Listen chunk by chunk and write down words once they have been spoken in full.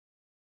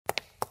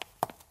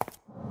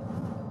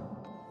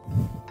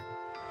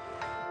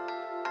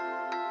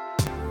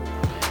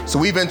So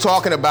we've been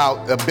talking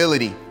about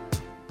ability.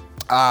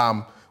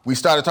 We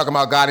started talking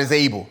about God is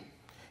able.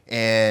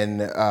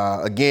 And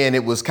again,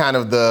 it was kind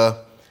of the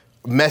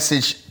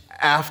message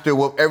after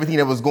everything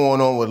that was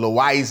going on with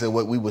Loiza,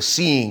 what we were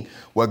seeing,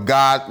 what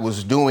God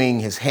was doing,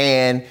 his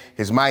hand,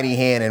 his mighty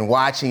hand, and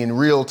watching in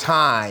real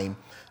time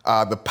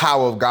the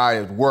power of God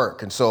at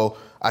work. And so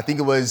I think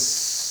it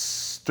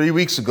was 3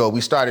 weeks ago,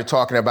 we started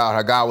talking about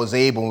how God was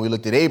able, and we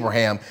looked at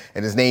Abraham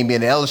and his name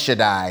being El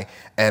Shaddai,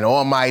 and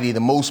Almighty, the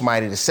most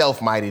mighty, the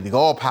self-mighty, the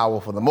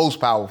all-powerful, the most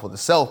powerful, the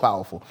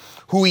self-powerful,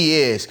 who he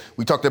is.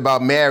 We talked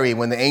about Mary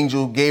when the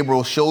angel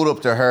Gabriel showed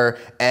up to her,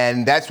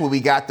 and that's where we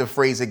got the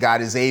phrase that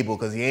God is able,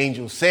 because the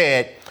angel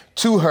said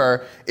to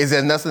her, is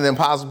there nothing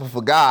impossible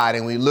for God?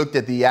 And we looked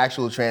at the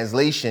actual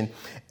translation,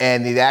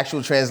 and the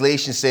actual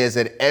translation says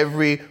that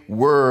every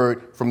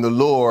word from the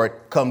Lord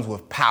comes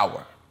with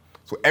power.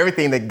 So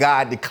everything that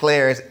God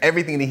declares,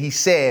 everything that he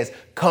says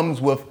comes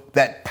with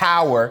that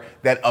power,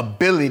 that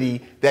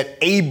ability, that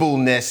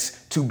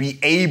ableness to be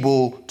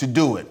able to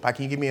do it.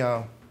 Can you give me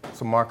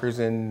some markers?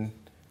 And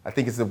I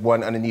think it's the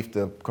one underneath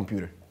the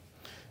computer.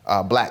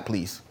 Black,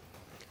 please.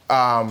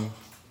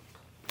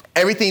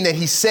 Everything that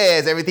he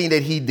says, everything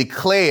that he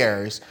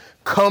declares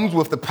comes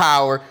with the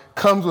power,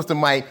 comes with the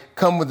might,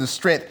 comes with the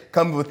strength,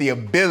 comes with the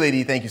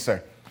ability. Thank you,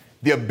 sir.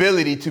 The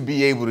ability to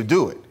be able to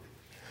do it.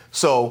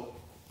 So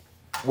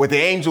what the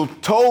angel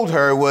told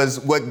her was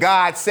what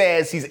God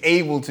says he's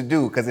able to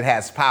do because it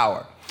has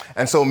power.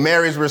 And so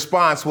Mary's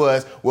response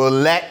was, well,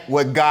 let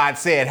what God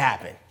said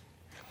happen.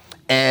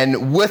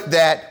 And with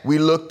that, we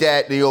looked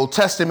at the Old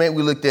Testament.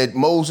 We looked at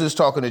Moses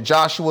talking to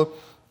Joshua.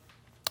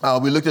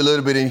 We looked a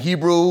little bit in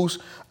Hebrews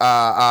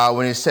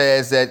when it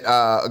says that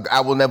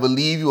I will never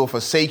leave you or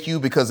forsake you,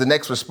 because the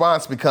next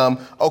response become,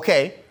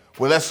 okay,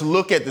 well, let's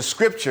look at the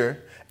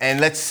scripture and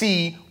let's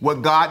see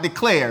what God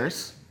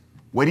declares,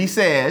 what he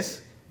says.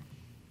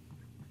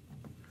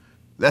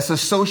 Let's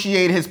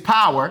associate his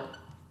power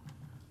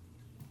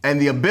and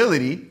the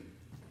ability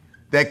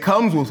that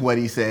comes with what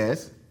he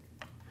says.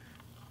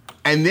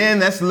 And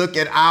then let's look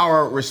at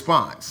our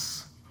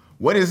response.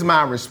 What is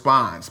my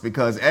response?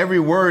 Because every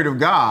word of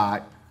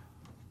God,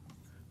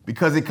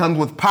 because it comes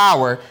with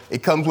power,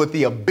 it comes with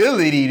the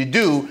ability to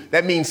do,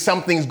 that means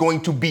something's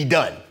going to be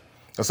done,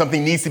 or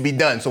something needs to be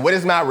done. So what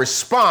is my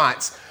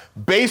response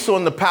based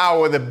on the power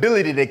or the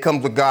ability that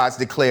comes with God's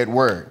declared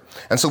word?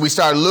 And so we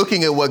started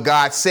looking at what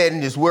God said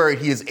in his word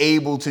he is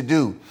able to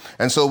do.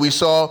 And so we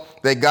saw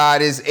that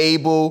God is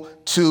able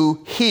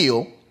to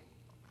heal.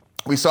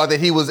 We saw that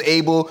he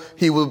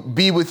will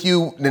be with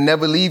you and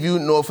never leave you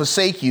nor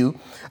forsake you.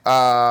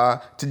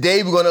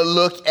 Today we're going to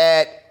look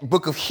at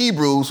book of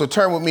Hebrews. So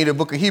turn with me to the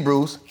book of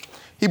Hebrews.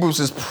 Hebrews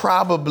is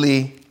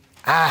probably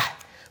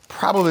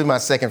my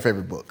second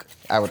favorite book.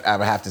 I would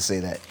have to say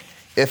that.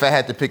 If I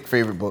had to pick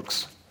favorite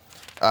books,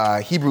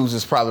 Hebrews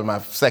is probably my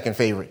second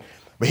favorite.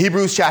 But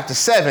Hebrews chapter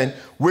 7,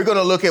 we're going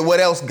to look at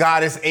what else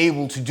God is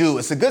able to do.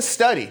 It's a good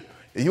study.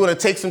 If you want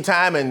to take some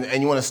time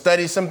and you want to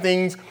study some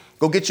things,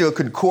 go get your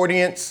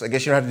concordance. I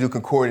guess you don't have to do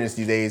concordance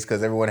these days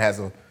because everyone has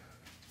a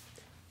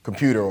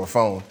computer or a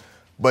phone.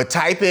 But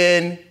type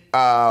in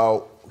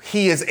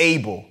he is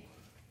able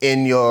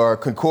in your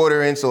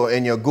concordance or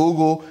in your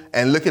Google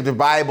and look at the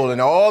Bible and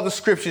all the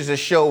scriptures that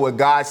show what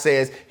God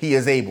says he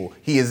is able,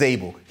 he is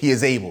able, he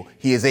is able,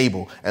 he is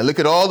able. And look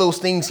at all those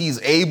things he's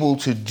able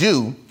to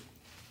do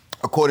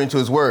according to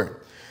his word.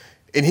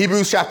 In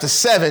Hebrews chapter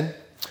 7,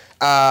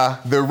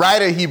 the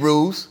writer of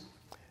Hebrews,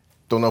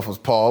 don't know if it was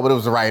Paul, but it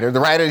was the writer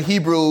of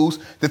Hebrews,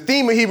 the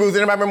theme of Hebrews,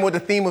 anybody remember what the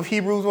theme of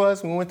Hebrews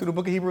was when we went through the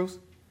book of Hebrews?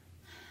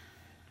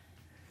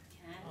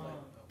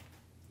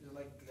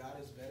 God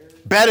is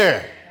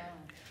better.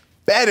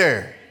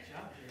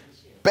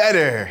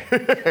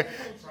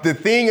 The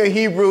theme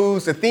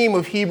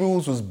of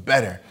Hebrews was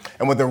better.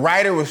 And what the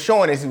writer was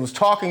showing is he was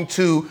talking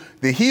to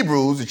the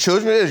Hebrews, the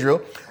children of Israel,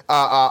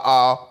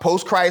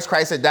 post-Christ.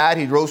 Christ had died.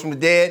 He rose from the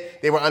dead.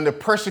 They were under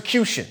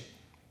persecution.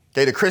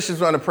 Okay, the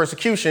Christians were under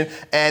persecution.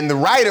 And the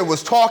writer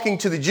was talking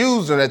to the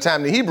Jews during that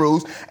time, the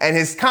Hebrews, and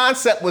his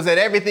concept was that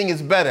everything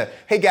is better.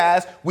 Hey,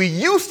 guys, we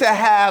used to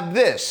have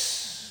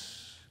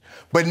this,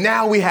 but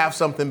now we have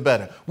something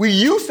better. We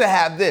used to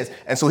have this.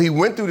 And so he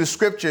went through the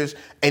scriptures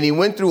and he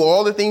went through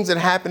all the things that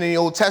happened in the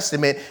Old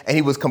Testament, and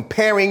he was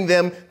comparing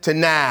them to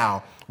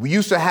now. We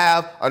used to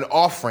have an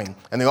offering,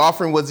 and the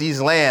offering was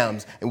these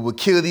lambs, and we would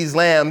kill these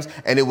lambs,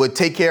 and it would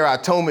take care of our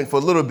atonement for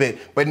a little bit.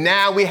 But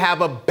now we have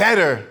a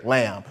better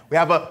lamb. We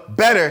have a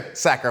better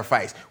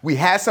sacrifice. We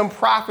had some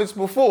prophets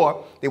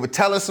before. They would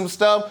tell us some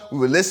stuff. We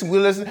would listen.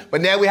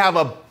 But now we have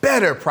a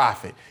better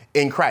prophet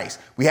in Christ.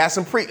 We have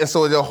some and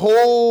so the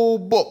whole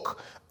book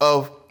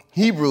of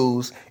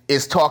Hebrews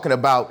is talking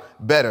about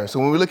better. So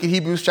when we look at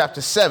Hebrews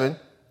chapter 7,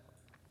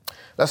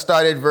 let's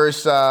start at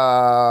verse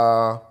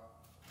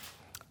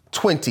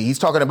 20. He's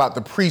talking about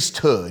the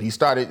priesthood. He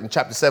started in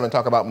chapter 7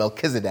 talking about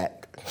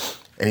Melchizedek,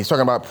 and he's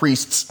talking about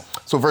priests.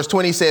 So verse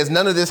 20 says,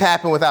 none of this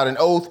happened without an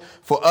oath,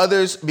 for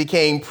others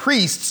became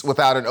priests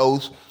without an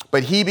oath,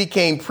 but he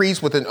became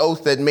priest with an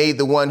oath that made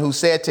the one who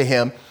said to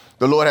him,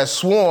 the Lord has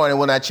sworn and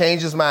will not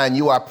change his mind.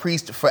 You are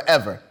priest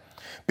forever.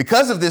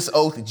 Because of this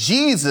oath,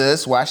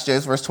 Jesus, watch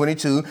this, verse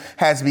 22,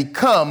 has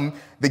become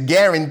the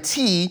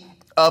guarantee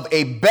of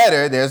a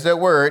better, there's that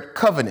word,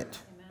 covenant.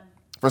 Amen.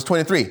 Verse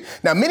 23.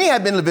 Now, many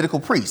have been Levitical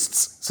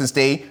priests since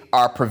they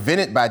are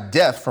prevented by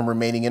death from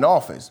remaining in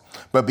office.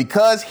 But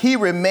because he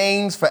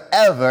remains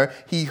forever,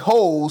 he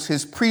holds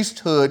his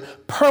priesthood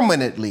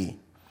permanently.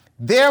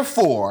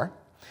 Therefore,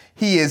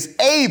 he is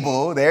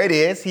able, there it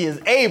is, he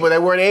is able.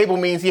 That word able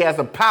means he has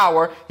the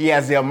power, he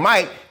has the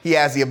might, he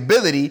has the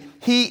ability.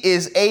 He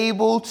is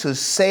able to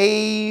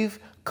save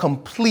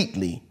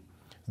completely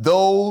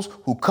those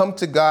who come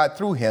to God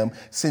through him,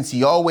 since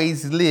he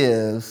always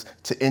lives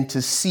to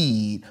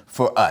intercede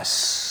for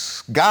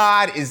us.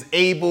 God is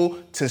able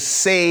to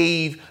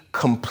save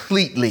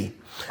completely.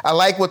 I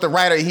like what the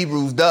writer of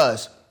Hebrews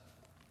does.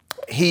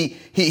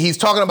 He's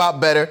talking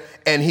about better,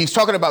 and he's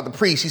talking about the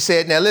priest. He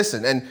said, now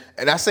listen,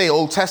 and I say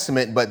Old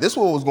Testament, but this is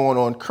what was going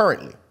on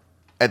currently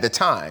at the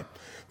time.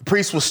 The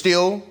priests were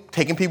still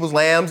taking people's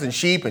lambs and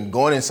sheep and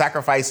going and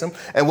sacrifice them.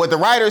 And what the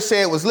writer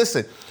said was,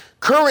 listen,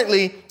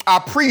 currently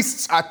our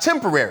priests are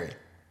temporary.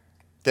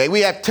 Okay,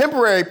 we have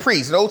temporary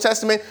priests in the Old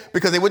Testament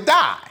because they would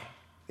die.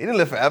 They didn't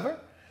live forever.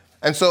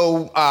 And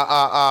so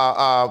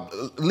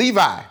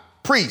Levi,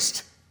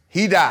 priest,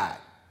 he died.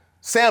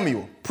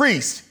 Samuel,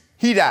 priest,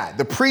 he died.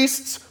 The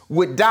priests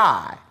would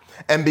die.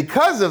 And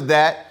because of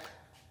that,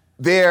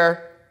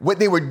 what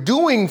they were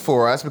doing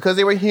for us, because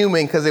they were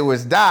human, because they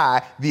was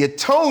die, the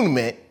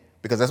atonement,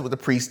 because that's what the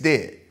priest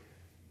did.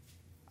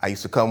 I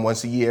used to come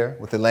once a year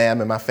with the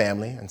lamb and my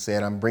family and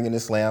said, I'm bringing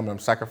this lamb and I'm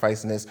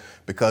sacrificing this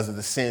because of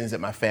the sins that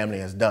my family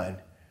has done.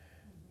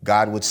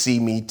 God would see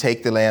me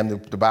take the lamb.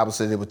 The Bible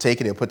says they would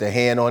take it, they'll put their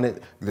hand on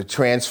it. The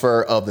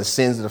transfer of the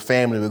sins of the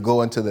family would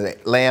go into the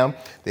lamb.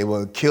 They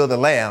would kill the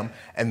lamb,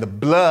 and the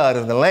blood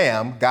of the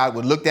lamb, God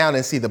would look down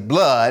and see the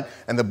blood,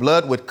 and the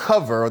blood would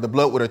cover, or the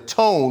blood would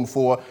atone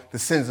for the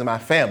sins of my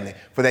family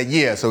for that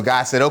year. So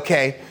God said,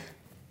 okay,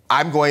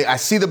 I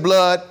see the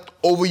blood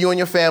over you and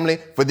your family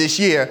for this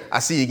year. I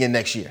see you again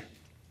next year.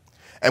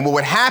 And what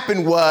would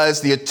happen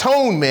was the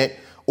atonement,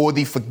 or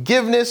the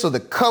forgiveness, or the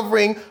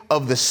covering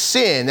of the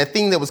sin, that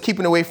thing that was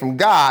keeping away from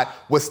God,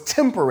 was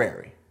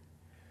temporary,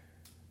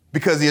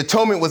 because the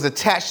atonement was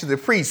attached to the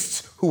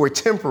priests who were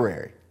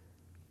temporary.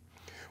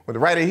 Well, the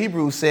writer of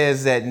Hebrews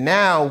says that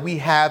now we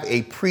have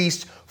a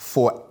priest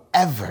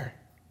forever.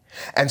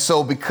 And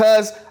so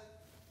because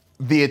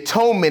the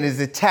atonement is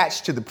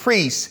attached to the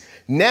priest,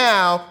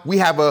 now we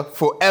have a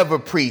forever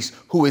priest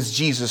who is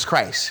Jesus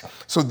Christ.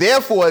 So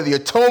therefore, the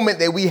atonement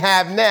that we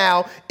have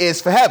now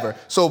is forever.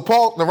 So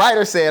Paul, the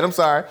writer said,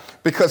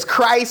 because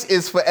Christ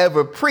is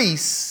forever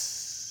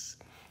priest,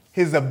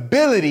 his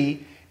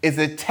ability is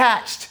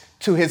attached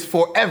to his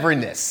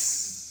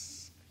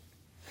foreverness.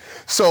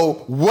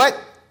 So what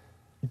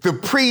the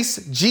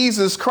priest,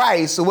 Jesus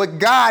Christ, so what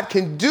God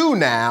can do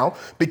now,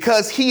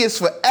 because he is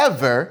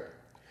forever,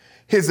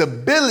 his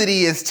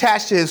ability is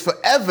attached to his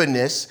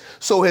foreverness.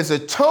 So his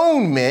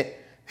atonement,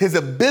 his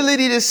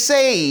ability to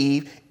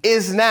save,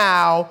 is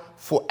now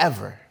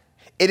forever.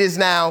 It is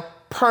now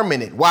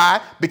permanent. Why?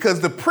 Because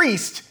the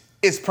priest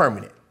is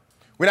permanent.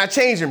 We're not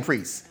changing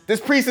priests. This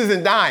priest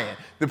isn't dying.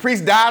 The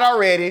priest died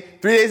already.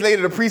 3 days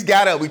later, the priest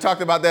got up. We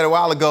talked about that a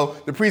while ago.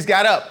 The priest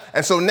got up.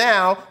 And so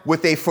now,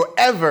 with a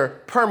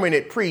forever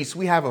permanent priest,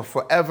 we have a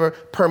forever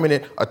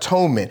permanent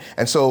atonement.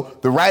 And so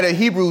the writer of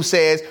Hebrews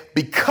says,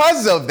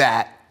 because of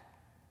that,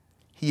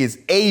 he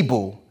is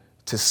able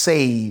to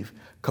save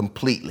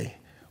completely.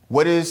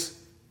 What is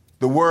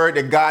the word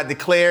that God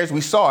declares?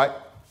 We saw it.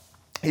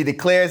 He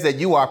declares that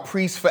you are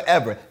priests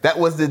forever. That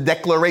was the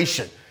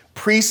declaration.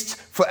 Priests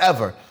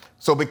forever.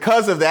 So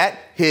because of that,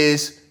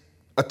 his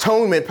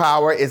atonement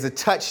power is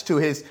attached to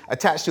his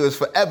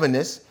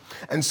foreverness.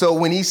 And so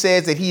when he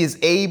says that he is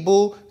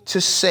able to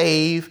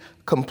save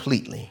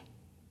completely,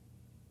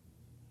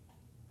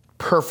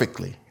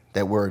 perfectly,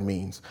 that word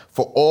means,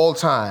 for all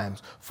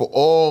times, for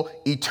all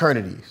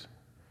eternities.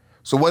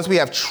 So once we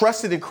have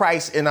trusted in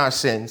Christ in our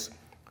sins,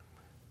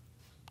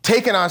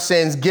 taken our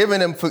sins, given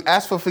them,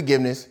 asked for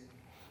forgiveness,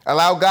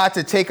 allow God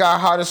to take our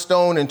heart of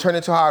stone and turn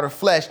it to a heart of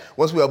flesh.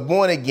 Once we are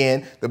born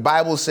again, the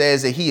Bible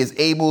says that he is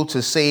able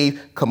to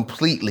save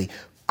completely.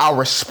 Our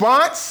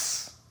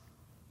response,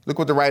 look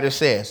what the writer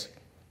says.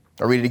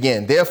 I'll read it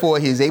again. Therefore,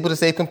 he is able to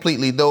save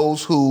completely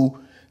those who,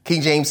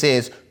 King James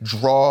says,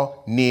 draw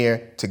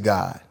near to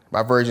God.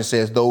 My version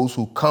says those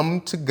who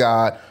come to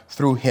God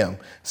through him,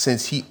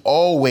 since he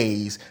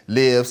always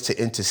lives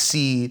to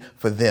intercede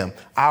for them.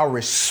 Our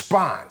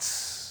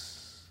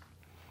response,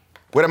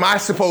 what am I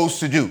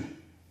supposed to do?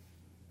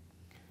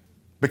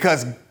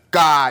 Because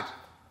God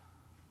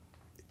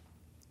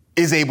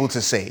is able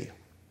to save.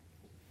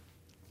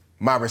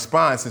 My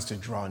response is to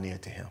draw near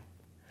to him.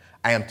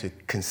 I am to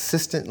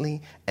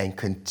consistently and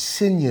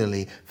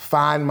continually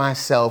find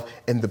myself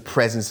in the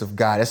presence of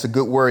God. That's a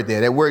good word there.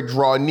 That word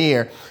draw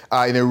near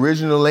in the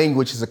original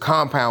language is a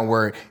compound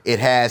word. It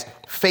has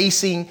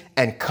facing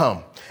and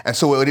come. And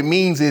so what it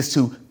means is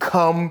to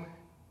come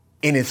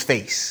in his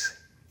face.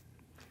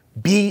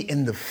 Be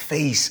in the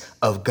face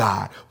of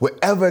God.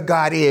 Wherever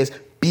God is,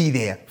 be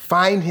there.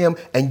 Find him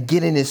and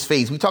get in his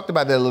face. We talked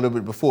about that a little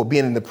bit before,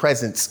 being in the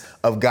presence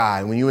of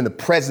God. When you're in the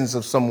presence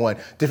of someone,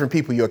 different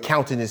people, your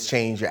countenance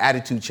change, your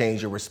attitude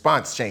change, your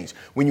response change.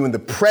 When you're in the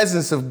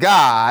presence of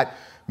God,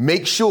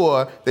 make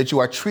sure that you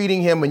are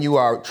treating him and you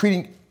are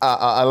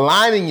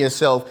aligning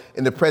yourself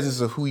in the presence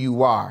of who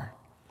you are.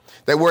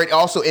 That word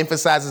also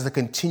emphasizes a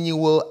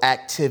continual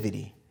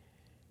activity.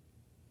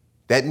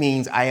 That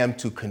means I am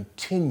to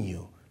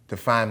continue to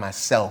find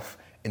myself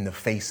in the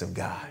face of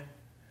God.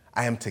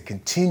 I am to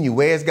continue.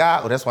 Where is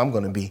God? Well, that's where I'm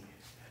going to be.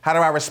 How do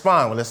I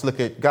respond? Well, let's look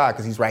at God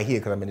because he's right here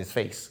because I'm in his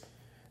face.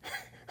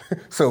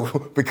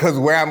 So because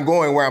where I'm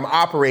going, where I'm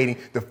operating,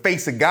 the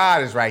face of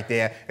God is right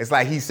there. It's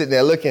like he's sitting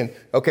there looking,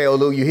 okay,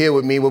 Olu, you here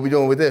with me. What we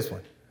doing with this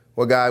one?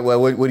 Well, God,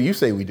 what do you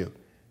say we do?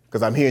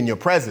 Because I'm here in your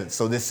presence.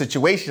 So this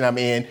situation I'm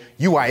in,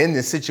 you are in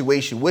this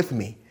situation with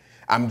me.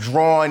 I'm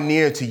drawn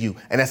near to you.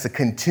 And that's a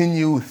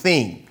continual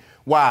thing.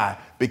 Why?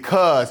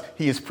 Because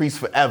he is priest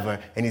forever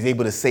and he's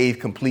able to save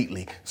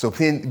completely. So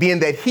being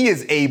that he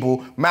is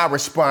able, my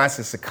response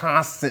is to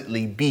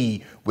constantly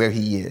be where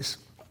he is.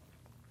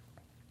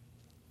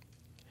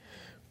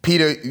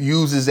 Peter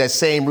uses that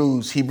same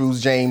rules, Hebrews,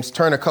 James.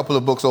 Turn a couple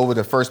of books over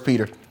to 1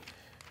 Peter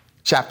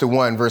chapter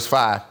 1, verse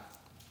 5.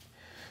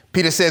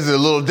 Peter says it a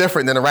little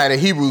different than the writer of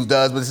Hebrews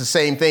does, but it's the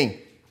same thing.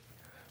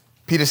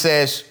 Peter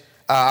says,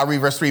 I'll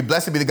read verse 3.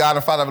 Blessed be the God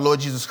and Father of our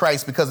Lord Jesus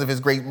Christ. Because of his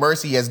great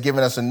mercy, he has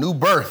given us a new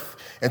birth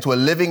into a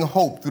living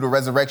hope through the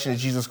resurrection of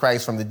Jesus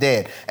Christ from the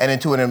dead, and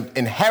into an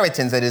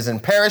inheritance that is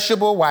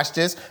imperishable, watch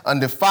this,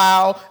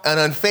 undefiled and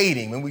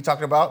unfading. When we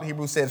talking about,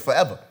 Hebrews says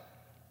forever.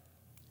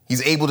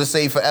 He's able to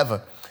save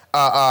forever.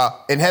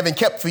 In heaven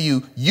kept for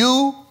you,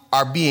 you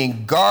are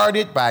being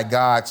guarded by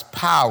God's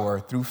power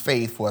through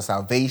faith for a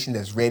salvation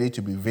that's ready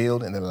to be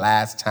revealed in the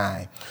last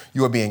time.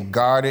 You are being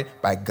guarded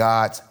by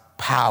God's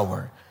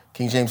power.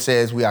 King James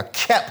says we are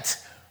kept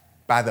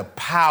by the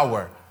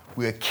power.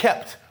 We are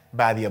kept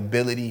by the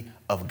ability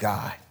of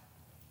God.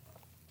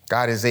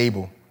 God is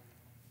able.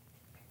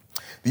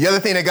 Another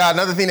thing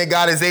that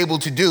God is able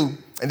to do,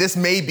 and this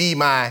may be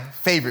my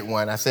favorite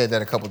one. I said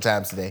that a couple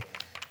times today.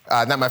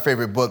 Not my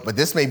favorite book, but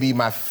this may be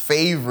my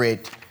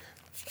favorite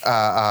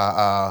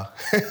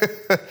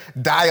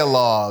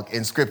dialogue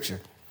in Scripture.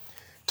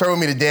 Turn with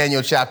me to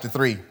Daniel chapter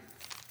 3.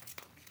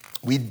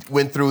 We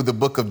went through the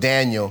book of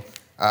Daniel,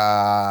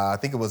 I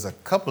think it was a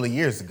couple of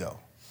years ago.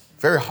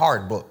 Very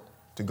hard book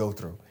to go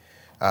through.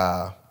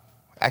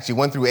 Actually,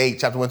 1 through 8,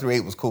 chapter 1 through 8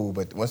 was cool,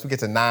 but once we get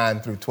to 9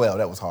 through 12,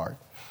 that was hard.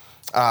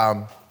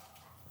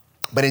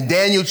 But in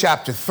Daniel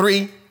chapter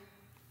 3,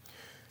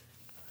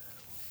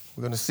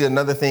 we're going to see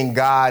another thing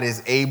God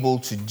is able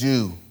to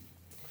do.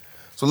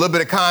 So a little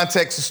bit of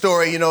context, the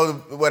story, you know,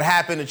 what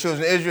happened to the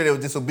children of Israel. They were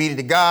disobedient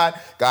to God.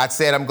 God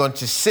said, I'm going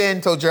to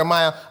send, told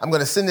Jeremiah, I'm going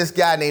to send this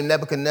guy named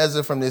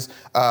Nebuchadnezzar from this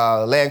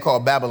land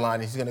called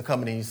Babylon. He's going to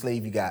come in and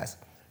enslave you guys,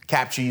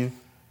 capture you,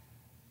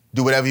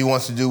 do whatever he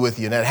wants to do with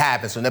you. And that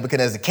happened. So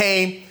Nebuchadnezzar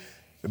came.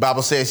 The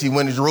Bible says he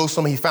went to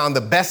Jerusalem. He found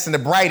the best and the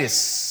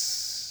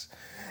brightest,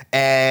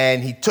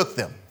 and he took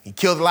them. He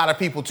killed a lot of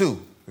people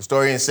too.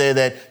 Historians say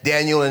that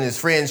Daniel and his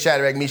friends,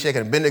 Shadrach, Meshach,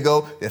 and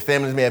Abednego, their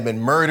families may have been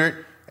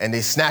murdered, and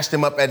they snatched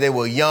them up as they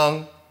were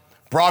young,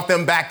 brought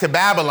them back to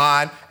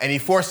Babylon, and he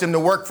forced them to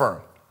work for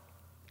him.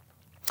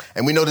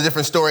 And we know the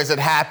different stories that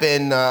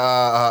happen.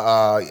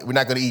 We're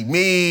not going to eat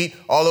meat,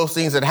 all those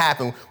things that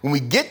happen. When we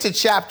get to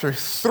chapter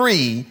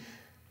 3,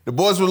 the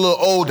boys were a little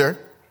older.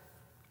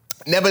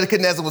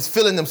 Nebuchadnezzar was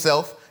feeling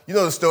himself. You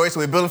know the story, so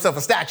he built himself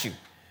a statue.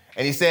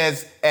 And he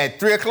says, at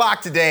 3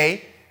 o'clock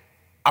today,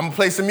 I'm going to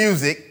play some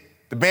music.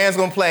 The band's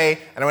going to play,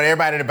 and I want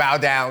everybody to bow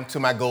down to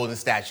my golden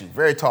statue.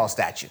 Very tall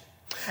statue.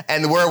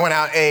 And the word went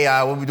out, hey,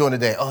 what are we doing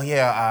today? Oh,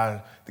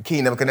 yeah, the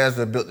king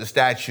Nebuchadnezzar built the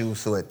statue,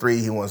 so at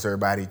 3, he wants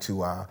everybody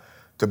to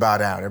bow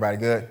down. Everybody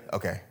good?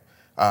 Okay.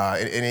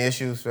 Any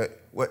issues?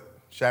 What,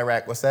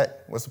 Shadrach, what's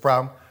that? What's the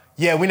problem?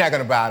 Yeah, we're not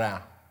going to bow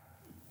down.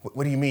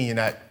 What do you mean you're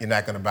not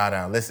going to bow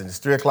down? Listen, it's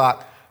 3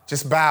 o'clock.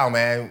 Just bow,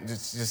 man.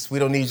 Just we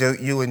don't need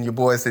you and your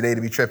boys today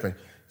to be tripping.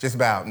 Just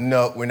bow.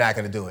 No, we're not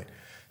going to do it.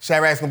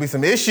 Shadrach's going to be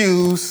some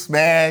issues,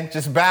 man.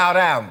 Just bow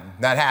down.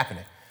 Not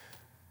happening.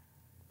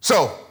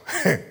 So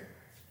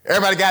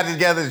everybody got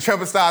together. The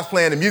trumpet starts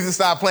playing. The music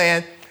starts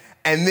playing.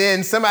 And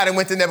then somebody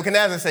went to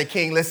Nebuchadnezzar and said,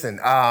 King, listen,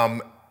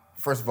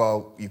 first of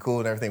all, you cool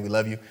and everything. We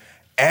love you.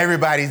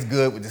 Everybody's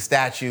good with the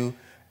statue.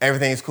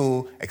 Everything's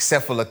cool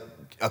except for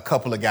a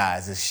couple of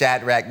guys. It's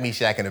Shadrach,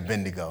 Meshach, and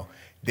Abednego.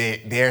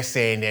 They're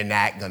saying they're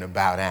not going to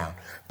bow down.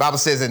 The Bible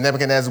says that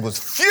Nebuchadnezzar was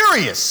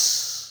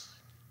furious.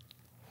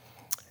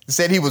 It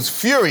said he was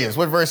furious.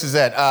 What verse is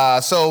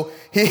that? So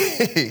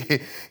he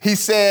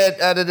said,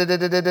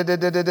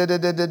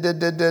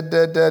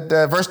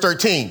 verse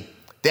 13,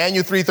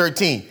 Daniel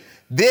 3:13.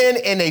 Then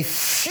in a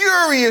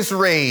furious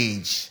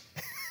rage,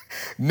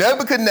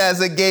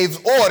 Nebuchadnezzar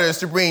gave orders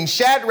to bring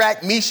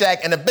Shadrach, Meshach,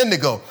 and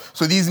Abednego.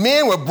 So these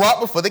men were brought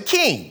before the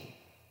king.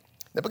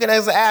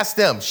 Nebuchadnezzar asked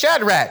them,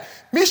 Shadrach,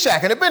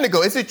 Meshach, and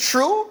Abednego, is it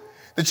true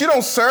that you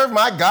don't serve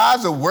my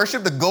gods or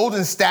worship the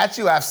golden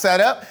statue I've set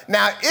up?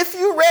 Now, if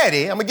you're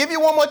ready, I'm going to give you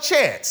one more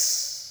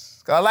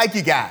chance. 'Cause I like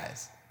you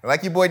guys. I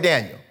like your boy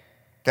Daniel.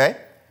 Okay?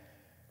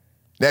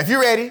 Now, if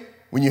you're ready,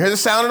 when you hear the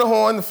sound of the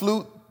horn, the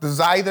flute, the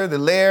zither, the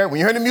lyre, when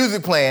you hear the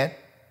music playing,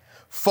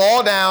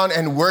 fall down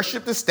and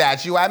worship the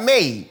statue I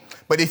made.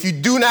 But if you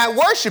do not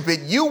worship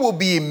it, you will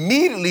be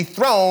immediately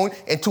thrown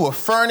into a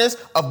furnace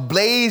of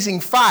blazing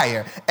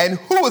fire. And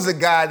who is a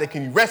God that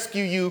can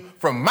rescue you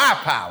from my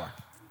power?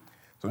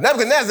 So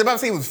Nebuchadnezzar, the Bible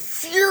says he was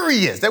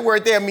furious. That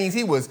word there means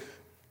he was,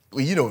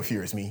 well, you know what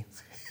furious means.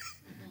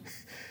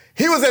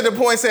 He was at the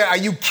point saying, are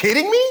you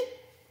kidding me?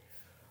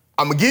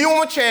 I'm going to give you one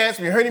more chance.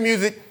 When you hear the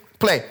music,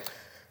 play.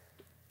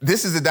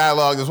 This is a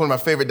dialogue. It's one of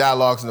my favorite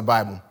dialogues in the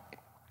Bible.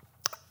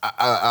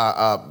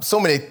 So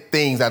many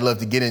things I'd love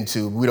to get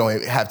into. We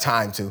don't have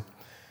time to.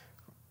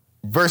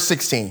 Verse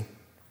 16.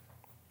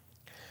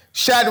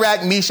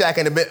 Shadrach, Meshach,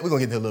 and Abednego. We're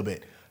going to get to a little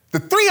bit. The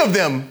three of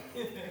them,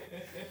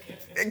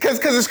 because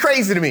it's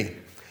crazy to me.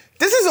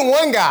 This isn't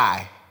one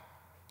guy.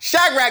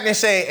 Shadrach didn't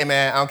say, hey,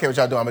 man, I don't care what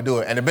y'all do, I'm going to do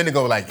it. And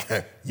Abednego like,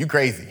 you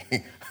crazy.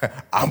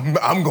 I'm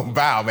going to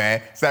bow,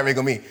 man. It's not really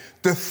going to mean.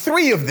 The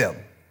three of them,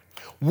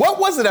 what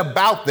was it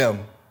about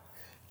them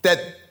that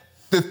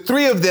the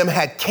three of them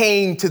had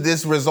came to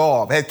this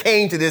resolve, had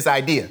came to this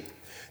idea?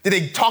 Did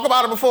they talk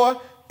about it before?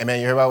 Hey, man,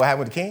 you heard about what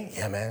happened with the king?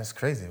 Yeah, man, it's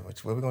crazy.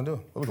 What are we going to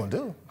do? What are we going to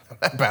do? I'm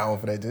not bowing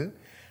for that dude.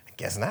 I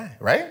guess not,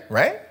 right?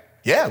 Right?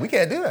 Yeah, we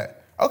can't do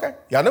that. Okay.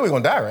 Y'all know we're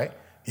going to die, right?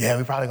 Yeah,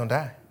 we probably going to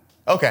die.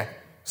 Okay.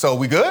 So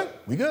we good?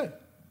 We good.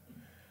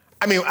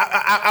 I mean,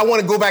 I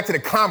want to go back to the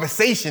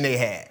conversation they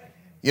had.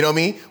 You know what I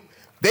mean?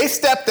 They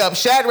stepped up.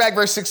 Shadrach,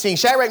 verse 16.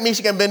 Shadrach,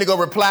 Meshach, and Abednego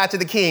replied to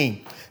the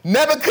king,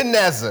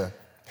 Nebuchadnezzar,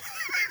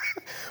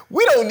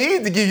 we don't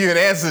need to give you an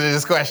answer to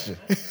this question.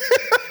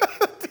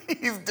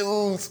 These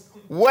dudes,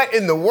 what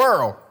in the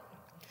world?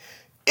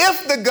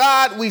 If the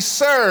God we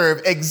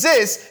serve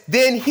exists,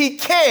 then he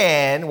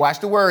can, watch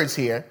the words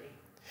here,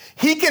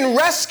 he can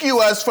rescue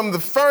us from the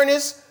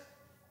furnace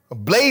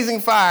of blazing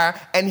fire,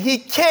 and he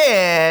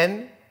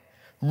can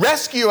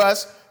rescue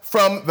us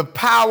from the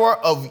power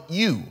of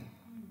you,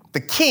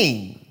 the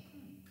king.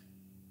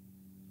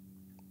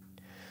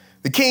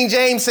 The King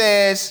James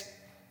says,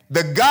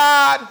 the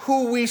God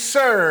who we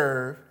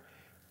serve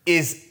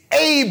is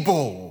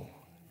able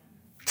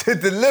to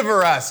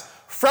deliver us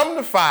from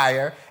the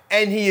fire,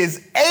 and he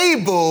is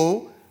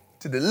able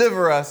to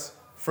deliver us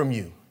from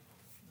you.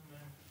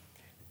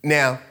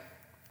 Now,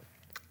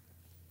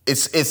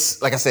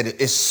 it's like I said,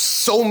 it's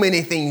so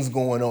many things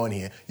going on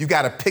here. You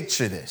got to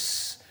picture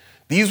this.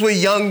 These were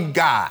young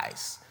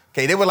guys.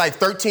 Okay, they were like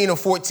 13 or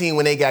 14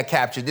 when they got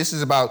captured. This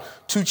is about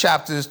two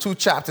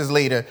chapters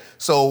later.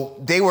 So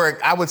they were,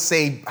 I would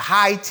say,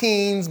 high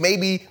teens,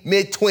 maybe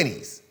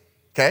mid-20s,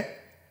 okay?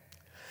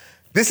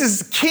 This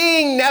is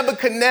King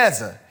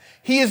Nebuchadnezzar.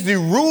 He is the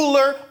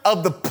ruler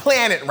of the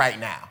planet right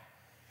now.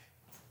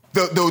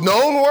 The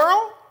known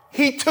world,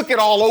 he took it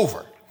all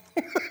over.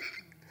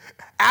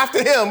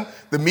 After him,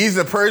 the Medes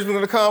and the Persians were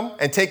going to come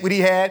and take what he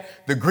had.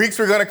 The Greeks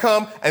were going to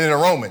come, and then the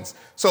Romans.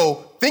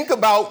 So think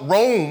about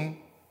Rome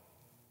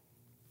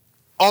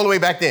all the way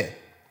back then.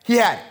 He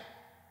had it.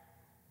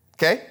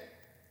 Okay?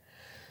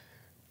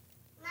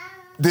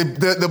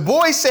 The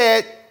boy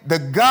said, the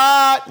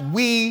God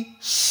we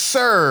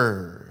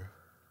serve.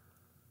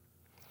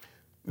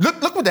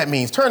 Look what that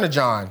means. Turn to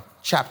John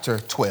chapter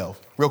 12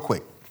 real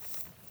quick.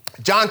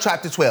 John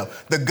chapter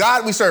 12. The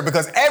God we serve,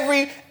 because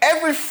every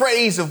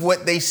phrase of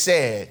what they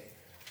said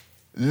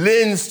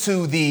lends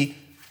to the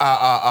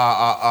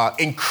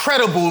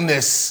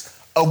incredibleness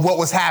of what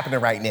was happening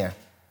right now.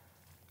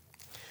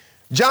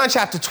 John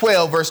chapter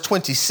 12, verse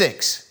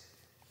 26.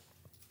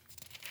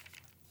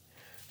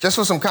 Just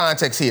for some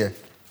context here.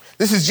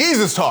 This is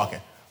Jesus talking.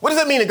 What does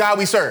that mean, the God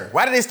we serve?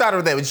 Why did they start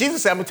with that? Well,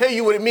 Jesus said, I'm going to tell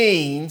you what it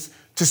means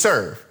to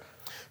serve.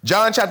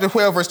 John chapter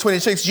 12, verse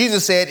 26,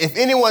 Jesus said, if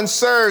anyone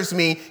serves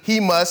me, he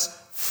must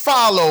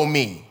follow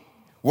me.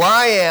 Where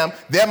I am,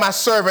 there my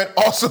servant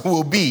also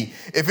will be.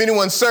 If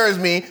anyone serves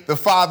me, the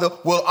Father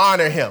will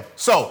honor him.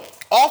 So,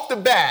 off the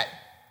bat,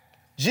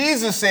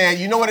 Jesus said,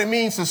 you know what it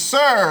means to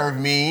serve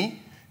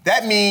me?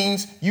 That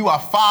means you are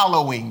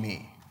following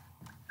me.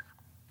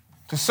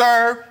 To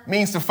serve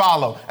means to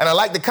follow. And I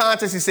like the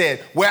context. He said,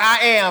 where I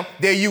am,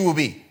 there you will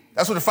be.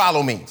 That's what the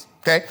follow means.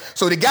 Okay?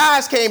 So the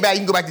guys came back. You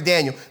can go back to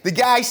Daniel. The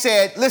guy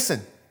said,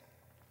 listen.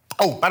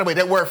 Oh, by the way,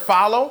 that word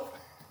follow,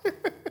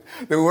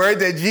 the word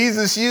that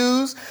Jesus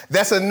used,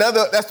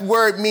 that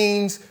word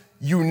means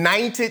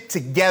united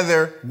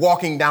together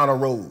walking down a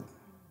road.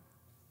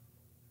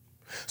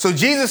 So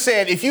Jesus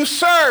said, if you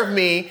serve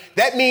me,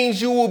 that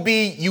means you will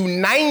be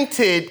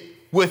united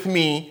with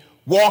me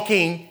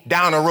walking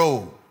down a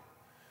road.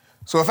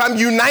 So if I'm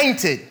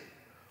united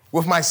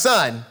with my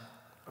son,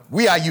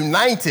 we are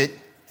united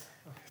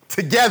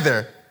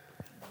together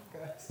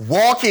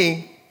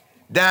walking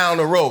down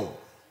a road.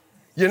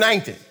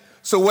 United.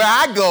 So where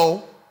I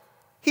go,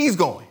 he's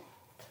going.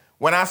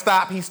 When I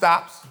stop, he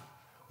stops.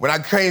 When I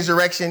change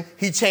direction,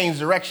 he changed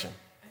direction.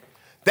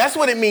 That's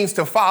what it means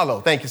to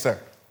follow. Thank you,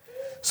 sir.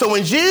 So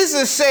when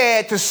Jesus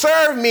said to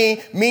serve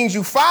me means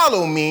you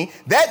follow me,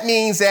 that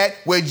means that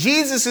where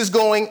Jesus is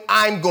going,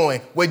 I'm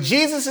going. What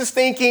Jesus is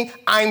thinking,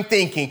 I'm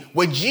thinking.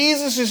 What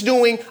Jesus is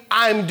doing,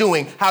 I'm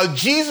doing. How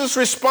Jesus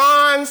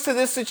responds to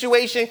this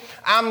situation,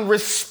 I'm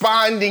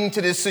responding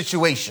to this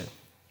situation.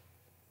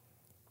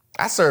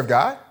 I serve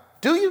God.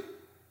 Do you?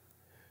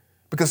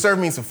 Because serve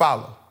means to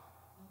follow.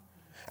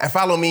 And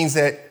follow means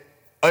that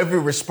every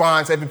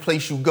response, every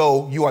place you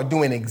go, you are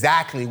doing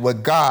exactly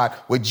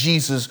what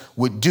Jesus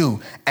would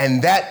do.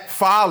 And that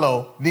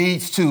follow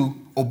leads to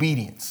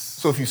obedience.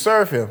 So if you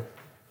serve him,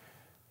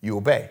 you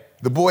obey.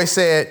 The boy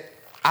said,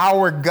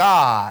 our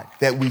God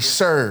that we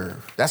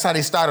serve. That's how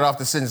they started off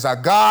the sentence. Our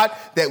God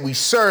that we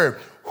serve.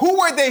 Who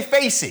were they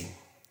facing?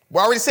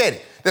 Well, I already said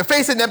it. They're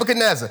facing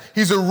Nebuchadnezzar.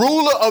 He's a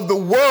ruler of the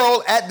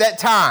world at that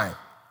time.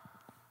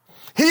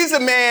 He's a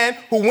man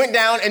who went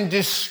down and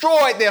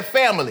destroyed their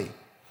family.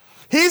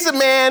 He's a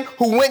man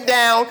who went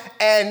down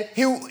and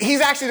he's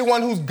actually the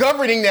one who's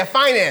governing their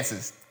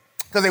finances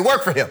because they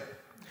work for him.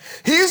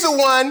 He's the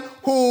one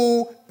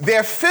who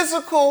their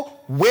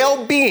physical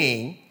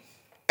well-being,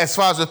 as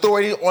far as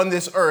authority on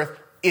this earth,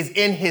 is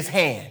in his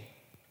hand.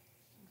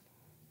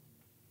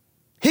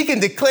 He can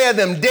declare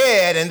them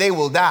dead and they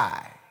will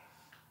die.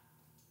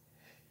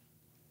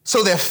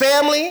 So their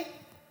family,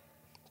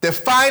 their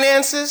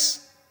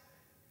finances,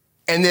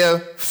 and their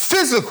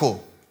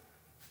physical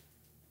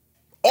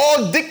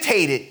all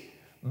dictated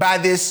by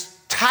this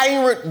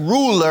tyrant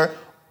ruler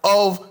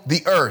of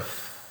the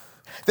earth.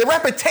 Their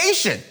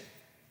reputation,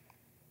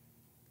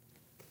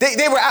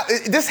 they were out,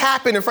 this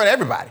happened in front of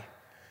everybody.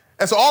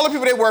 And so all the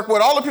people they work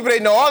with, all the people they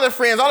know, all their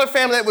friends, all their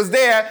family that was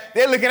there,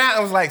 they're looking out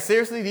and was like,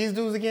 seriously, these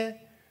dudes again?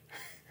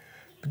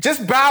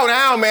 Just bow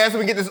down, man, so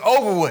we can get this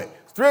over with.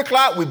 It's 3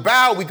 o'clock, we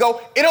bow, we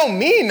go. It don't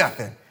mean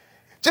nothing.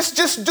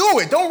 Just do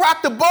it. Don't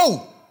rock the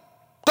boat.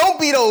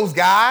 Don't be those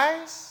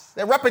guys.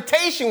 Their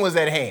reputation was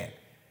at hand.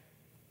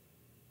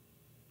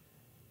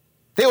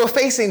 They were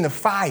facing the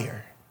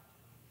fire.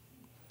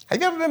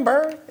 Have you ever been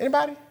burned?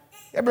 Anybody?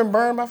 Ever been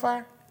burned by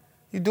fire?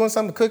 You doing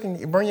something to cook and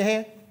you burn your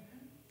hand?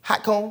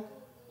 Hot comb?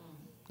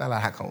 Not a lot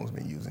of hot combs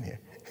being used in here.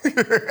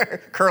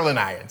 Curling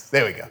irons.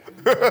 There we go.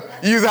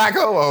 You use a hot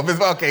comb?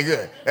 Oh, okay,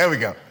 good. There we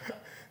go. All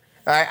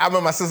right, I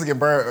remember my sister get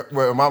burned,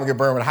 where mama get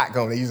burned with a hot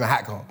comb. They use a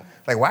hot comb.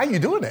 Like, why are you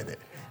doing that then?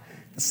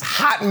 It's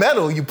hot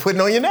metal you putting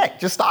on your neck.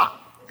 Just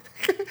stop.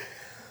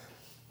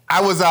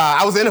 I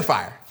was in a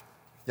fire.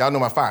 Y'all know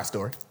my fire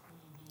story.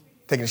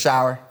 Taking a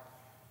shower,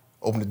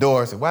 open the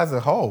door, said, why is the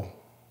hole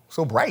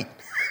so bright?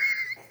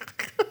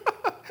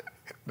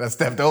 And I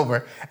stepped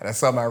over and I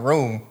saw my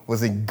room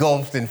was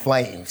engulfed in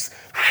flames.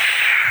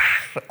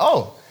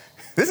 Oh,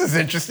 this is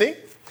interesting.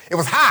 It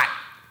was hot.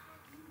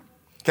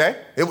 Okay?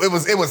 It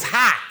was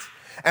hot.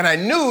 And I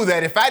knew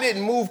that if I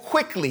didn't move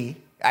quickly,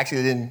 actually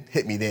it didn't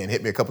hit me then, it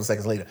hit me a couple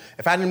seconds later.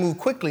 If I didn't move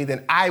quickly,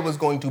 then I was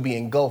going to be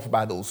engulfed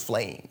by those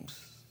flames.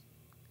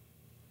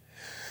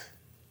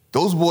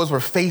 Those boys were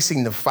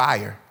facing the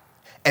fire.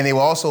 And they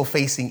were also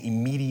facing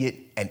immediate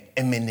and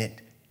imminent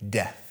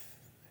death.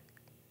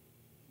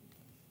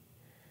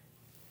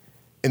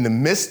 In the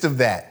midst of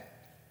that,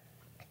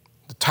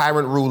 the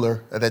tyrant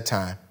ruler at that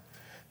time,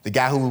 the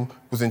guy who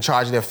was in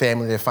charge of their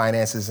family, their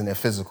finances, and their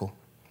physical,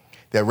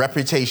 their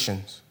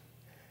reputations,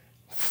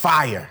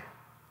 fire,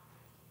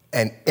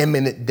 and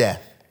imminent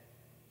death,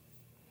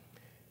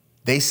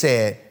 they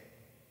said,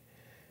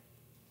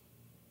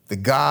 the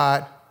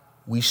God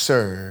we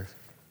serve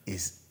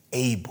is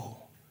able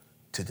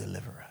to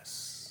deliver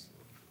us.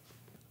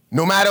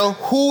 No matter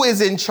who is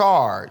in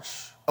charge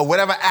of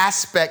whatever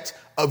aspect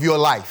of your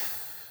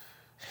life,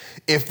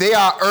 if they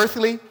are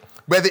earthly,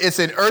 whether it's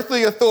an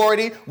earthly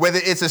authority, whether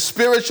it's a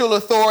spiritual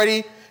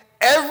authority,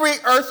 every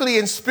earthly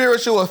and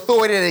spiritual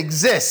authority that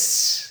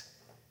exists,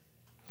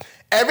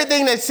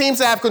 everything that seems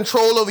to have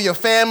control over your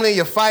family,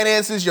 your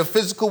finances, your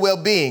physical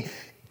well-being,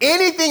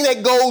 anything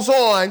that goes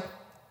on,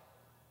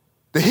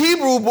 the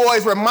Hebrew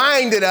boys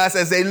reminded us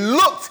as they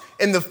looked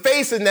in the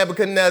face of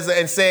Nebuchadnezzar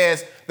and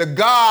says, the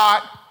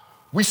God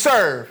we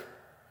serve,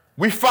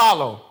 we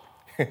follow,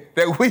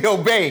 that we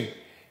obey,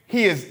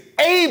 he is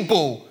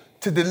able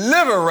to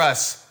deliver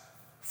us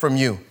from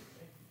you.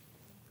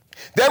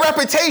 Their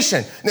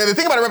reputation. Now, the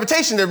thing about a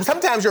reputation,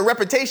 sometimes your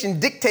reputation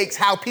dictates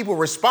how people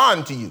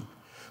respond to you.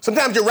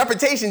 Sometimes your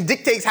reputation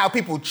dictates how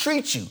people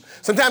treat you.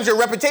 Sometimes your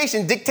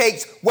reputation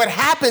dictates what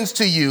happens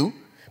to you,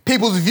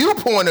 people's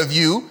viewpoint of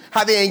you,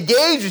 how they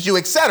engage with you,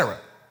 etc.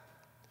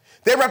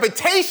 Their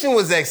reputation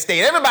was at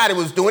stake. Everybody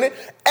was doing it.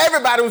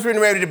 Everybody was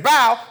getting ready to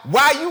bow.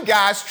 Why you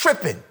guys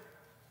tripping?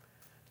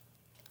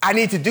 I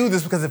need to do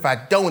this because if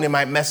I don't, it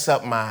might mess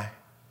up I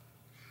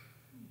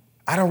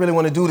don't really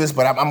want to do this,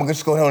 but I'm going to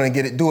just go ahead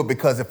and do it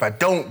because if I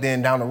don't,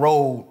 then down the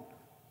road,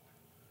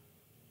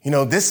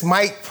 this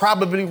might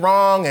probably be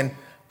wrong and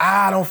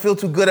I don't feel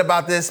too good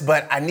about this,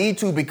 but I need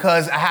to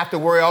because I have to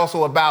worry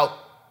also about.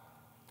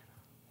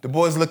 The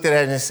boys looked at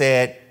it and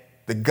said,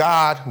 the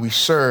God we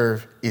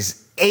serve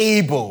is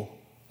able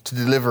to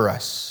deliver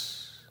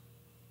us.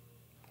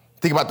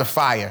 Think about the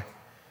fire.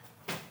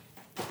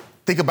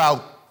 Think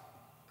about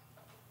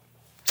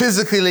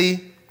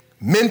physically,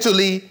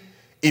 mentally,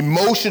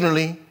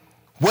 emotionally?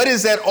 What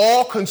is that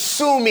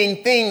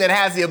all-consuming thing that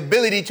has the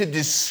ability to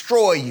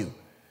destroy you?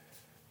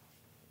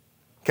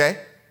 Okay?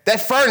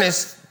 That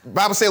furnace, the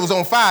Bible said, was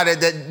on fire.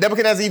 That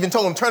Nebuchadnezzar even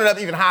told him, turn it up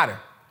even hotter.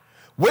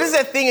 What is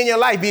that thing in your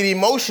life, be it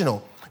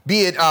emotional,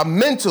 be it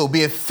mental,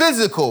 be it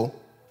physical,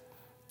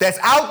 that's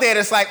out there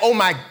that's like, oh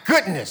my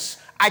goodness,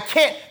 I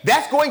can't,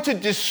 that's going to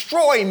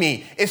destroy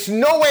me. It's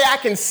no way I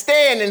can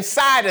stand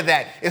inside of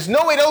that. It's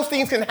no way those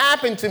things can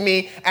happen to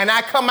me and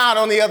I come out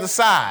on the other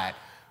side.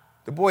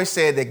 The boy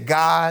said that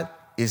God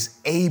is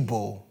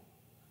able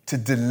to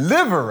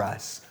deliver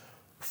us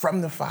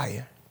from the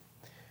fire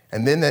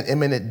and then that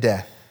imminent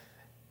death.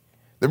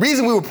 The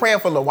reason we were praying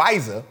for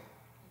Louisa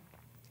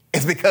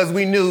is because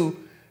we knew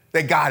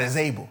that God is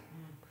able.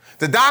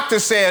 The doctor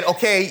said,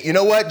 okay, you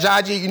know what,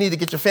 Jaji, you need to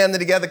get your family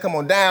together, come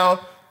on down.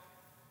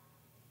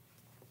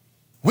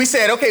 We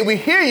said, okay, we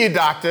hear you,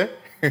 doctor.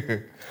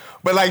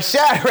 But like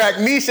Shadrach,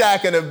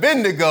 Meshach, and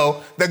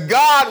Abednego, the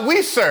God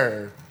we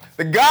serve,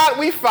 the God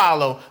we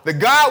follow, the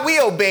God we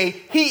obey,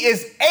 he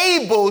is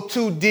able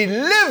to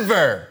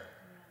deliver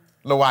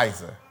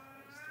Louisa.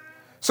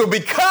 So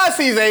because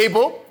he's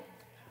able,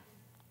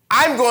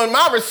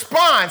 my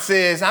response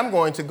is I'm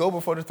going to go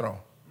before the throne.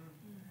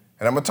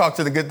 And I'm going to talk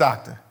to the good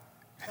doctor.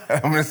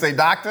 I'm going to say,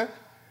 doctor,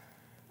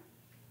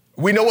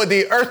 we know what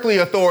the earthly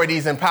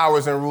authorities and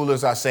powers and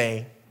rulers are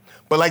saying.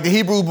 But like the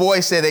Hebrew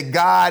boy said, that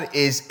God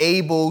is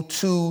able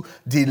to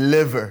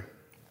deliver.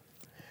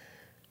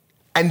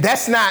 And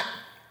that's not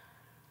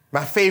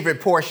my favorite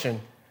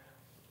portion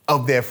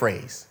of their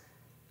phrase,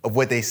 of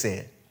what they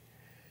said.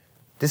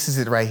 This is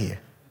it right here.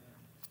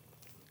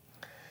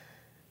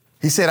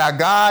 He said, our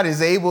God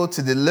is able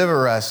to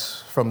deliver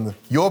us from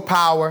your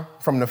power,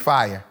 from the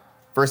fire.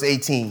 Verse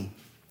 18.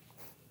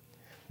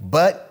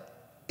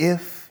 But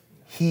if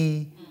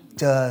he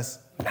does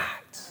not.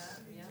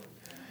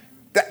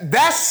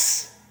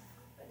 That's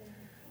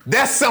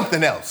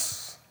something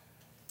else.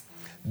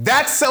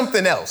 That's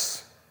something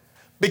else.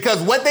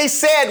 Because what they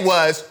said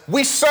was,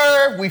 we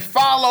serve, we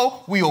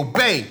follow, we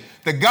obey.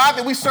 The God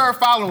that we serve,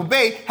 follow, and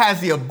obey has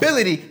the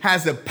ability,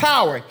 has the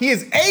power. He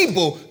is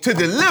able to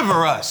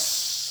deliver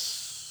us.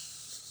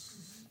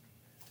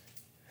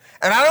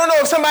 And I don't know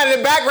if somebody in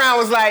the background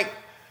was like,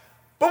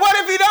 but what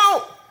if you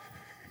don't?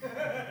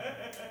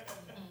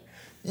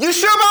 You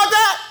sure about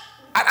that?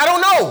 I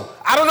don't know.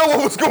 I don't know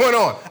what was going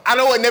on. I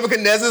know what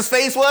Nebuchadnezzar's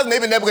face was.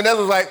 Maybe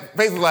Nebuchadnezzar's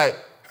face was like,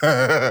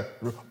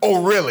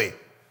 oh, really?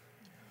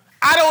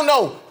 I don't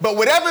know. But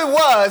whatever it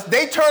was,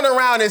 they turn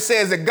around and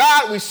says the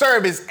God we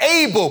serve is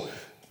able.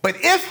 But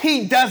if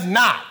he does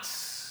not,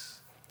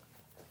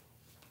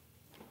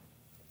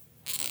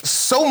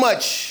 so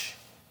much,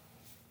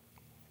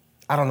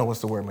 I don't know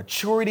what's the word,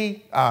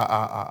 maturity,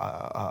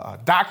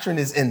 doctrine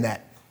is in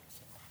that.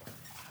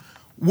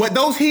 What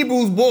those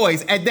Hebrews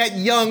boys at that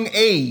young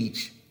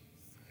age,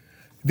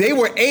 they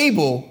were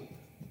able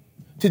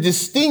to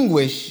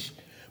distinguish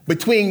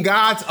between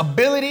God's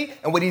ability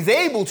and what he's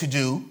able to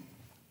do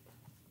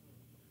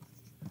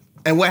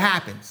and what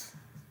happens.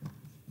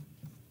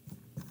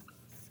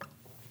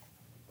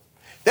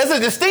 There's a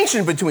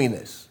distinction between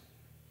this.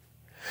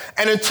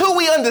 And until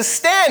we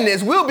understand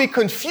this, we'll be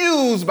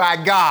confused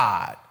by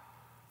God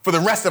for the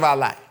rest of our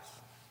lives.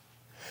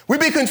 We'll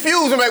be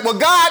confused and like, well,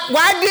 God,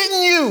 why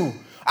didn't you?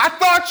 I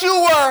thought you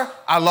were.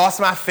 I lost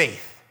my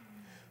faith.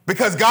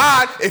 Because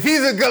God, if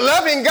he's a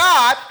loving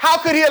God, how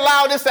could he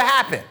allow this to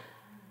happen?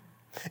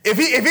 If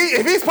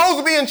he's supposed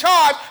to be in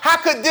charge, how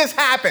could this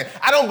happen?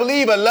 I don't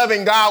believe a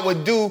loving God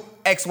would do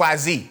X, Y,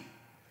 Z.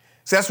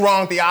 So that's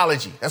wrong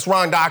theology. That's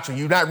wrong doctrine.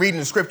 You're not reading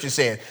the scripture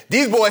saying.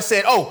 These boys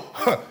said,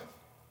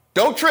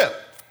 don't trip.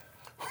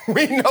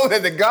 We know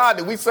that the God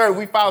that we serve,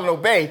 we follow and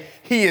obey,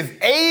 he is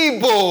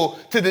able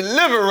to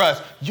deliver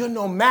us. You're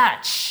no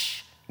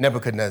match,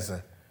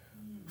 Nebuchadnezzar,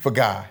 for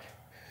God.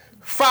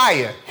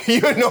 Fire,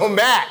 you're no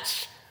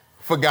match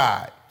for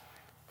God.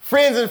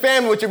 Friends and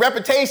family with your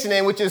reputation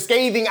and with your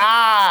scathing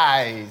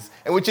eyes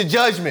and with your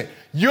judgment,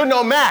 you're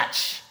no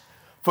match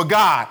for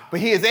God, but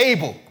he is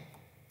able.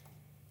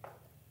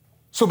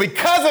 So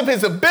because of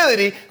his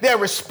ability, their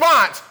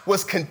response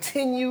was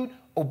continued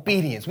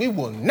obedience. We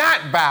will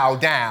not bow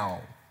down.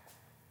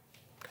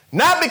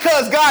 Not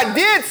because God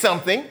did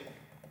something.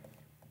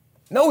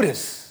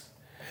 Notice,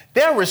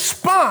 their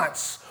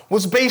response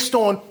was based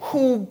on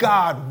who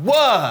God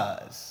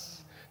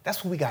was.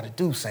 That's what we got to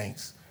do,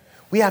 saints.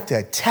 We have to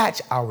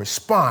attach our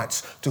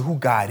response to who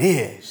God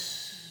is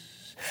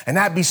and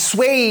not be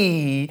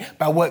swayed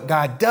by what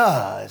God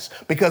does.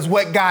 Because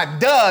what God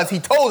does, he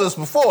told us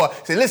before,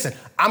 he said, listen,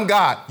 I'm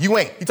God, you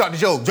ain't. He talked to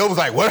Job. Job was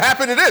like, what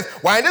happened to this?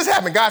 Why did this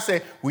happen? God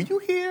said, were you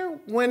here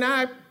when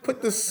I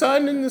put the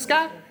sun in the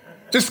sky?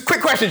 Just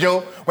quick question,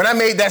 Job. When I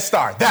made that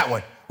star, that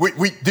one, were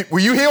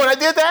you here when I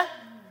did that?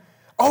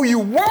 Oh, you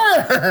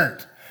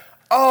weren't.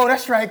 Oh,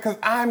 that's right, because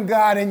I'm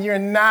God and you're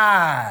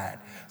not.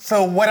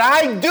 So what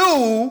I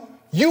do,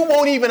 you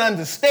won't even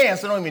understand,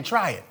 so don't even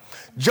try it.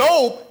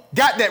 Job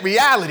got that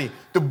reality.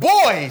 The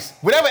boys,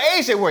 whatever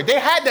age they were, they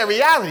had that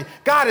reality.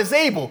 God is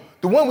able.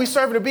 the one we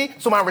serve to be.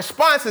 So my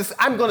response is,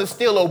 I'm going to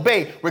still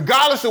obey,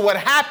 regardless of what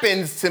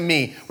happens to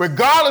me,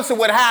 regardless of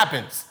what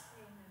happens.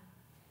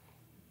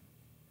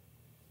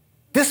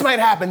 This might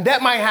happen,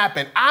 that might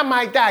happen, I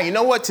might die. You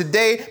know what?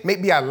 Today may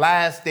be our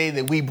last day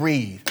that we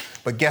breathe.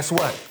 But guess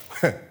what?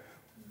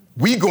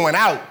 We going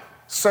out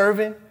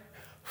serving,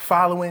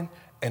 following,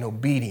 and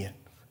obedient.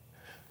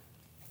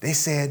 They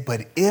said,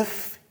 but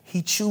if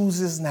he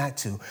chooses not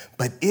to,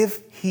 but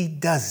if he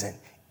doesn't,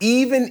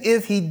 even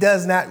if he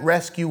does not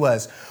rescue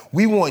us,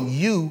 we want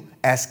you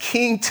as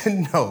king to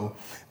know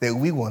that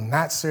we will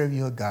not serve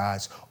your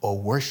gods or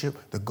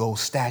worship the gold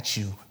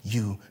statue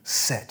you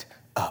set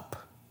up.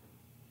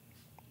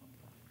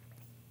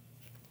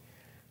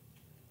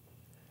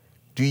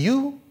 Do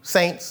you,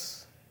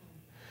 saints,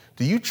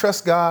 do you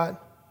trust God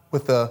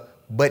with a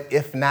but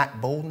if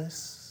not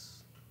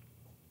boldness?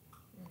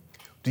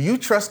 Do you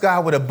trust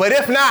God with a but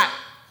if not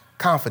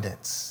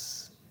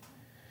confidence?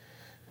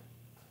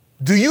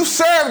 Do you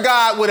serve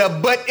God with a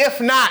but if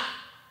not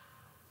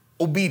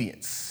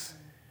obedience?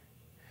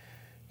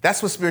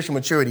 That's what spiritual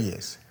maturity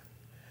is.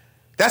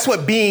 That's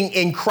what being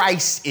in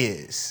Christ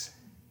is.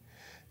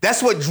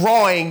 That's what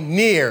drawing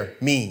near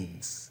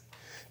means.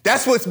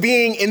 That's what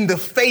being in the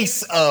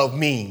face of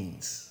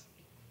means.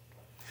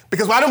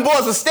 Because while them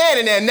boys were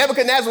standing there,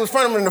 Nebuchadnezzar was in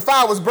front of them and the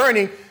fire was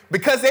burning,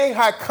 because they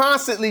had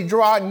constantly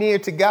drawn near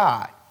to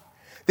God.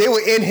 They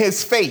were in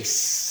his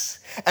face.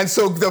 And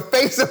so the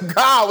face of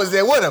God was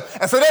there with them.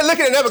 And so they're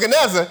looking at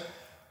Nebuchadnezzar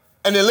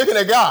and they're looking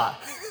at God.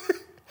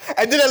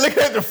 And then they're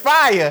looking at the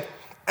fire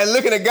and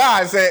looking at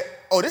God and saying,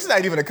 oh, this is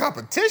not even a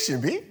competition,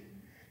 B.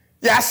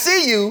 Yeah, I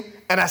see you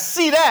and I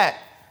see that,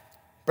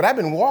 but I've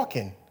been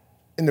walking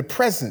in the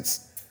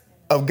presence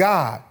of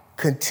God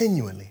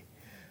continually.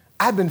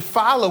 I've been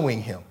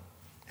following him.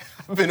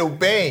 I've been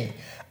obeying.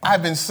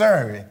 I've been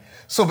serving.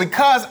 So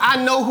because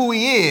I know who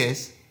he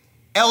is,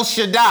 El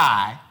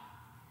Shaddai,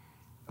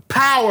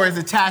 power is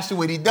attached to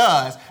what he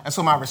does. And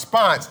so my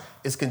response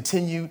is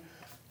continued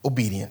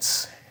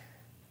obedience.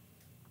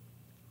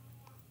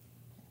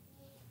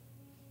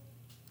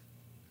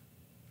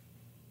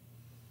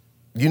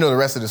 You know the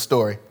rest of the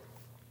story.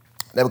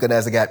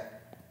 Nebuchadnezzar got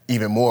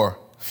even more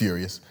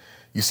furious.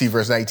 You see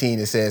verse 19,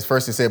 it says,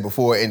 first it said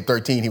before in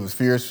 13 he was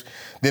fierce,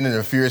 then in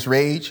a fierce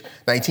rage.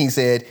 19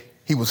 said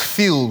he was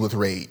filled with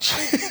rage.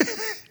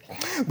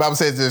 The Bible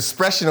says the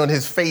expression on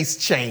his face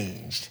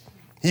changed.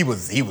 It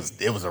was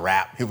a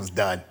wrap. It was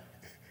done.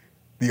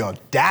 The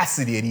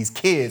audacity of these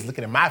kids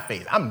looking at my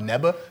face. I'm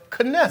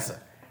Nebuchadnezzar.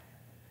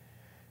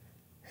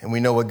 And we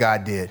know what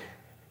God did.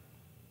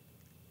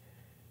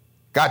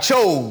 God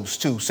chose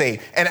to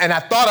save. And I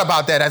thought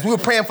about that as we were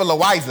praying for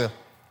Loiza.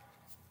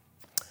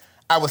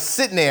 I was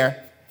sitting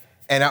there,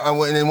 and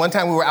then one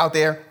time we were out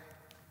there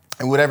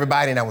and with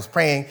everybody, and I was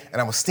praying, and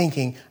I was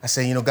thinking, I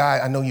said, you know,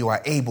 God, I know you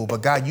are able,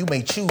 but God, you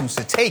may choose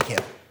to take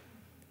him.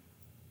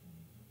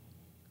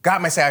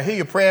 God might say, I hear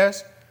your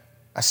prayers.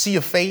 I see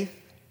your faith.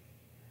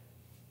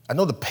 I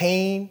know the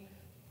pain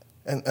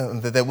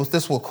and that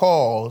this will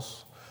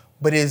cause,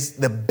 but it's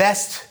the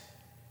best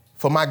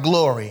for my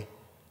glory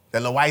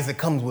that Loiza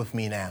comes with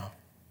me now.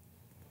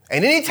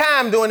 And any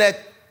time during that,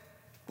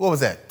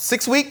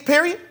 6-week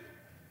period,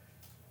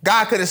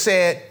 God could have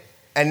said,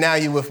 and now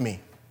you're with me.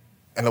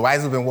 And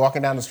Loiza's been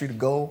walking down the street of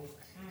gold.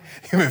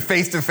 He's been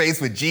face to face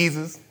with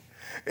Jesus.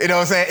 You know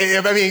what I'm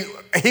saying? I mean,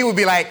 he would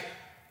be like,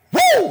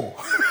 woo,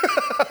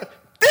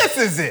 this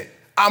is it.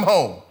 I'm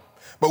home.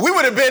 But we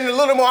would have been a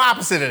little more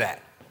opposite of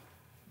that.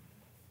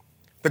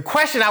 The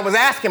question I was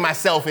asking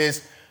myself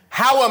is,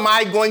 how am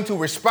I going to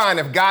respond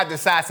if God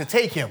decides to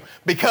take him?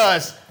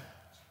 Because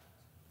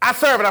I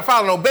serve and I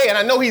follow and obey, and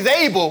I know he's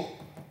able,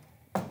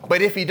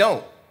 but if he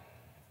don't,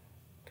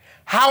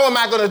 how am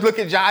I going to look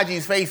at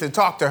Jaji's face and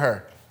talk to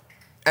her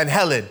and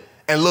Helen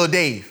and Lil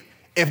Dave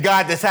if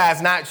God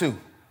decides not to?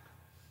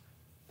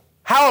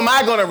 How am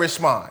I going to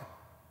respond?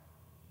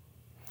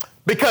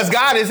 Because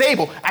God is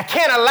able. I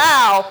can't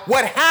allow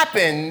what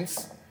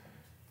happens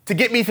to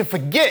get me to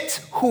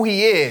forget who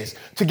he is,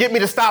 to get me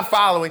to stop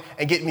following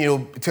and get me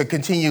to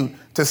continue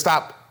to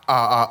stop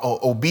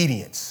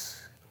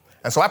obedience.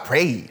 And so I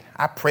prayed.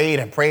 I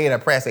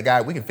I said,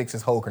 God, we can fix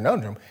this whole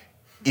conundrum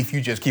if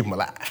you just keep him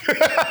alive.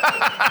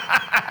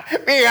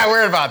 We ain't got to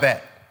worry about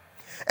that.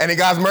 And in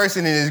God's mercy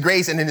and in his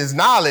grace and in his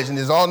knowledge and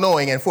his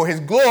all-knowing and for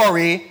his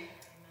glory,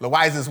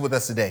 Loiza is with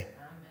us today.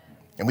 Amen.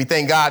 And we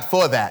thank God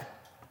for that.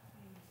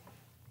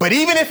 But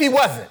even if he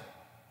wasn't,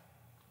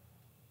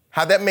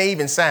 how that may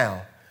even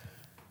sound,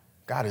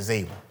 God is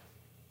able.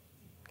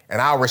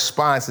 And our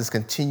response is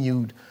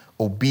continued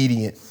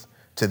obedience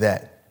to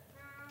that.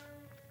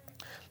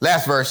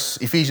 Last verse,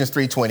 Ephesians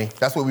 3:20.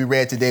 That's what we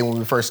read today when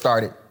we first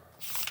started.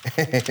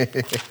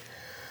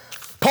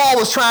 Paul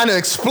was trying to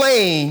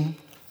explain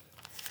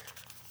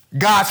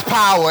God's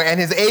power and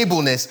his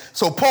ableness.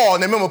 So Paul,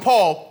 and remember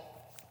Paul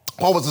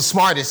was the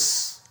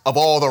smartest of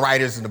all the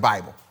writers in the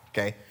Bible,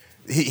 okay?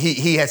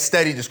 He had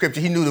studied the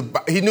scripture. He knew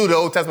the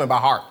Old Testament by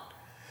heart.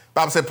 The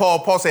Bible said,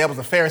 Paul said I was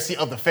a Pharisee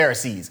of the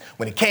Pharisees.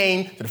 When it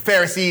came to the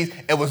Pharisees,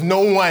 there was no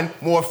one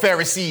more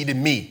Pharisee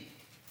than me,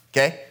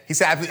 okay? He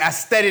said, I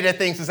studied that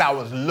thing since I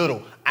was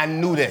little. I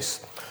knew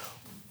this.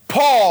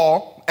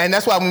 Paul, and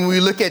that's why when we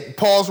look at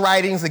Paul's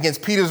writings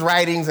against Peter's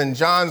writings and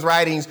John's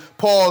writings,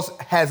 Paul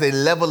has a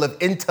level of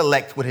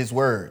intellect with his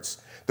words.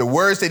 The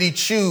words that he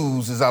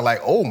chooses are like,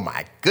 oh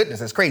my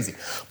goodness, that's crazy.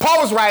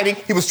 Paul was writing,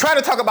 he was trying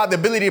to talk about the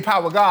ability and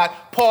power of God.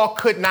 Paul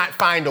could not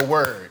find a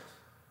word.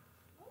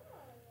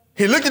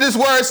 He looked at his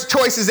words,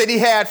 choices that he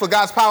had for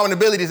God's power and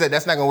ability. He said,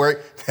 that's not going to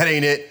work. That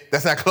ain't it.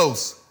 That's not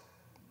close.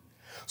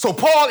 So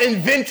Paul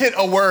invented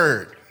a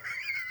word.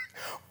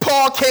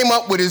 Paul came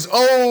up with his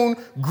own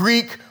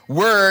Greek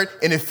word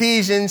in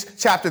Ephesians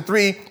chapter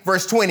 3,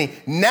 verse 20.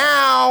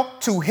 Now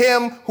to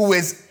him who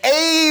is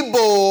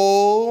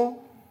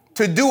able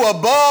to do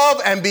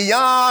above and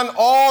beyond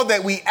all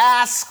that we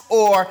ask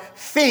or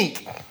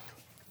think.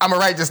 I'm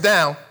going to write this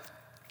down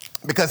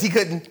because he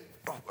couldn't,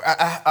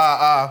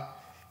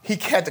 he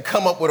had to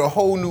come up with a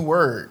whole new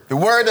word. The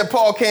word that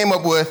Paul came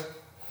up with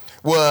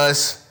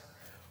was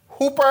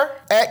huper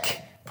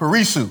ek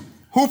perisu.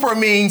 Huper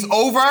means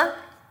over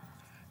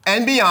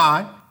and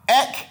beyond.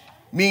 Ek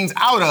means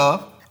out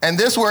of. And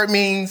this word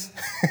means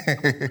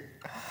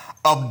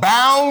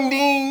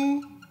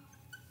abounding,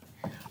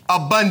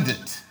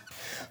 abundant.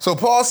 So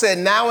Paul said,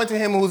 now unto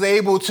him who is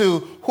able to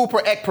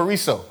huper ek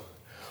periso,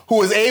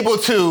 who is able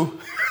to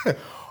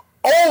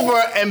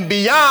over and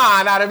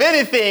beyond out of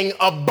anything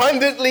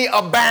abundantly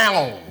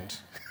abound.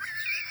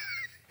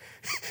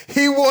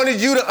 He wanted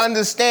you to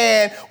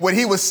understand what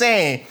he was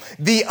saying.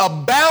 The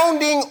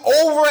abounding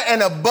over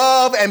and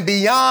above and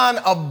beyond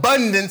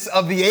abundance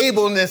of the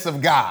ableness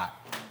of God.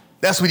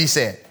 That's what he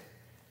said.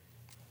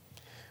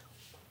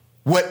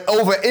 What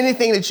over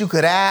anything that you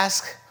could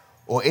ask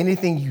or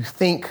anything you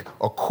think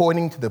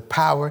according to the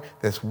power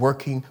that's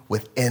working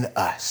within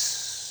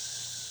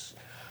us.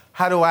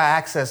 How do I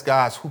access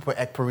God's huper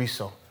ek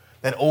periso,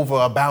 that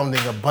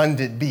overabounding,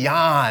 abundant,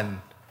 beyond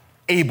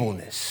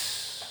ableness?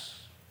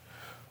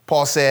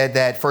 Paul said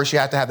that first you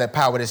have to have that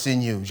power that's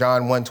in you.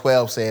 John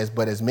 1:12 says,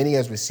 but as many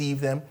as received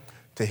them,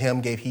 to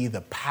him gave he the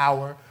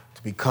power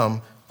to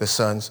become the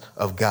sons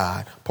of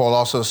God. Paul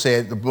also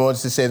said, the Lord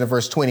said in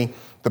verse 20,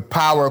 the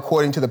power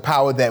according to the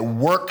power that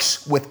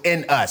works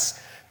within us.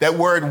 That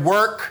word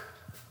work,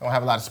 I don't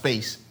have a lot of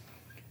space.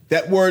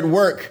 That word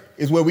work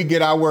is where we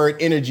get our word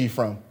energy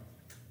from.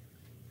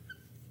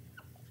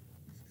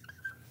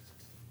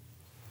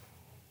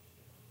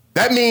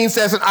 That means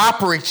there's an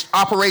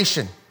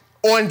operation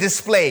on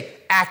display,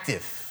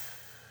 active.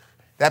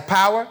 That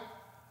power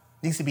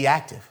needs to be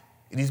active.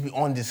 It needs to be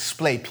on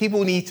display.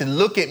 People need to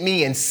look at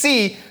me and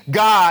see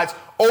God's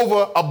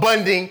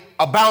overabounding,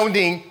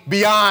 abounding,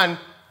 beyond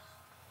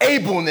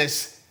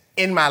ableness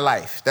in my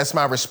life. That's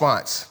my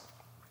response.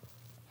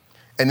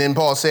 And then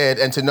Paul said,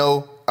 and to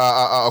know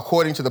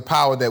according to the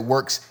power that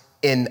works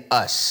in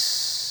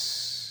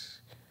us.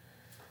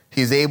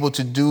 He is able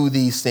to do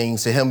these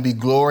things. To him be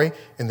glory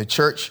in the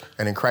church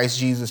and in Christ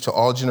Jesus to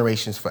all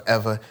generations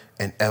forever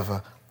and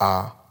ever.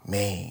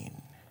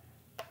 Amen.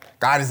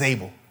 God is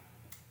able.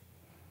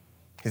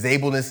 His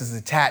ableness is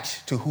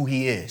attached to who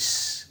he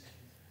is.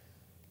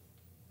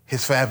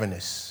 His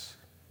foreverness,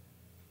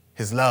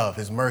 his love,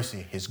 his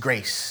mercy, his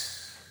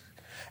grace.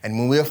 And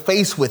when we're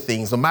faced with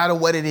things, no matter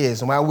what it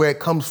is, no matter where it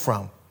comes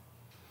from,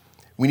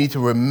 we need to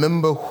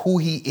remember who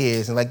he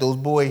is. And like those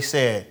boys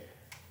said,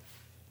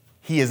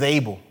 he is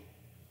able.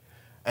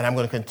 And I'm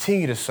going to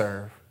continue to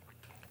serve,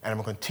 and I'm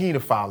going to continue to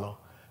follow,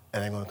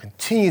 and I'm going to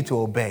continue to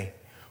obey,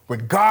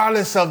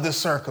 regardless of the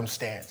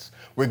circumstance,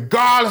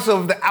 regardless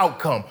of the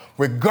outcome,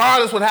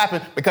 regardless what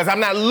happens, because I'm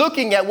not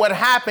looking at what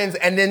happens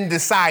and then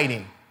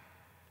deciding.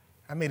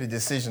 I made a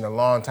decision a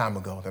long time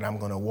ago that I'm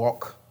going to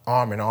walk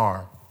arm in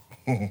arm.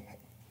 I'm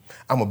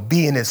going to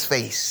be in his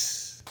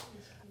face.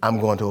 I'm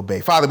going to obey.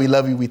 Father, we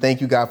love you. We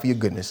thank you, God, for your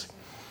goodness.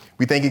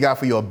 We thank you, God,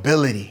 for your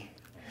ability.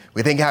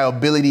 We thank you how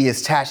ability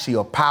is attached to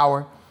your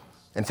power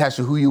and attached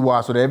to who you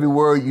are, so that every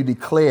word you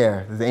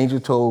declare, as the angel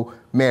told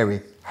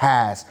Mary,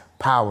 has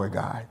power,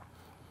 God.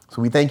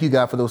 So we thank you,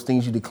 God, for those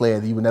things you declare,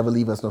 that you will never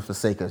leave us nor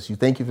forsake us. You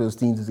thank you for those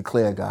things you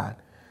declare, God,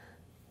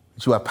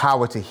 that you have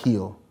power to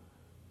heal,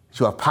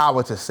 that you have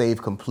power to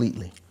save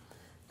completely,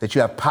 that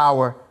you have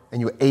power and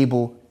you're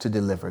able to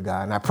deliver,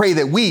 God. And I pray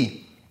that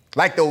we,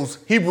 like those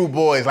Hebrew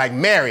boys, like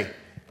Mary,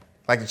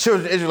 like the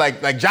children of Israel,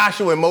 like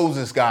Joshua and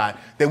Moses, God,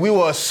 that we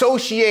will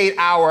associate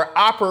our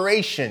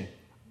operation,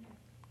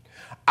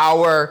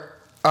 our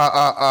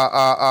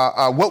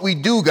what we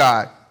do,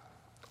 God,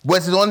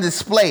 what's on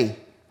display,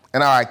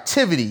 and our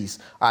activities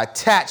are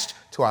attached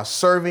to our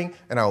serving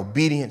and our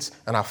obedience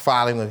and our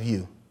following of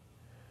you.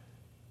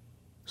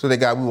 So that,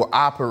 God, we will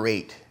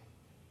operate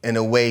in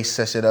a way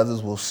such that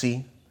others will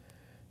see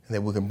and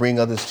that we can bring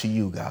others to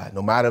you, God,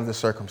 no matter the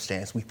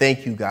circumstance. We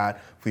thank you, God,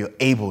 for your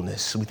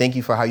ableness. We thank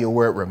you for how your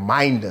word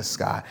reminds us,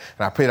 God.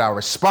 And I pray that our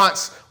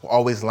response will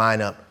always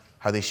line up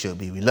how they should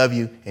be. We love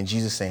you. In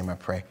Jesus' name I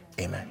pray.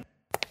 Amen.